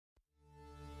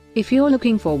If you're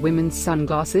looking for women's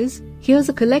sunglasses, here's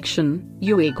a collection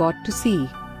you ain't got to see.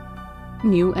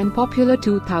 New and popular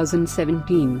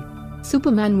 2017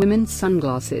 Superman Women's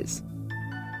Sunglasses.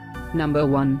 Number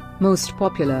 1, Most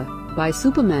Popular, by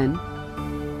Superman.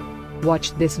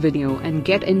 Watch this video and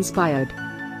get inspired.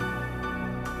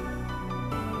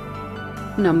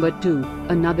 Number 2,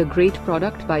 another great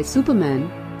product by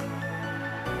Superman.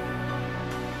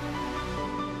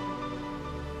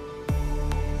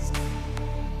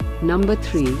 Number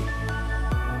 3.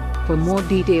 For more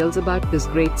details about this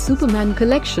great Superman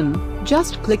collection,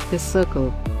 just click this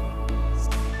circle.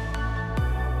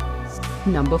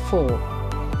 Number 4.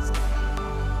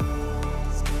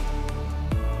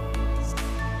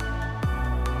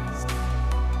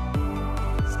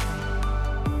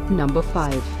 Number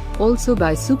 5, also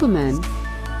by Superman.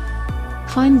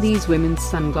 Find these women's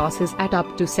sunglasses at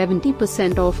up to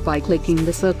 70% off by clicking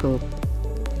the circle.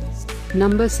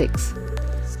 Number 6.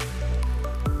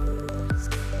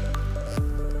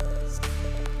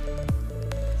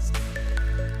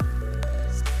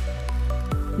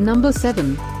 Number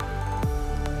 7.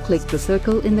 Click the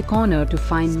circle in the corner to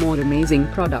find more amazing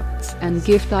products and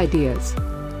gift ideas.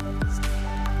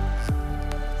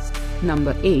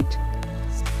 Number 8.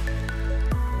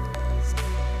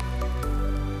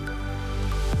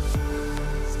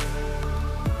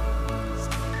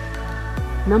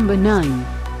 Number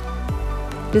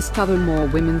 9. Discover more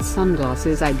women's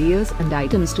sunglasses ideas and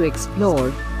items to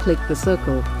explore, click the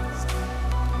circle.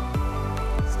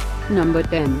 Number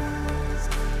 10.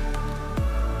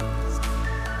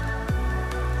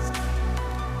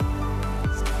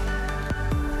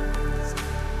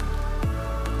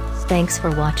 Thanks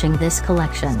for watching this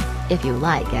collection. If you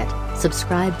like it,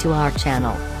 subscribe to our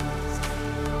channel.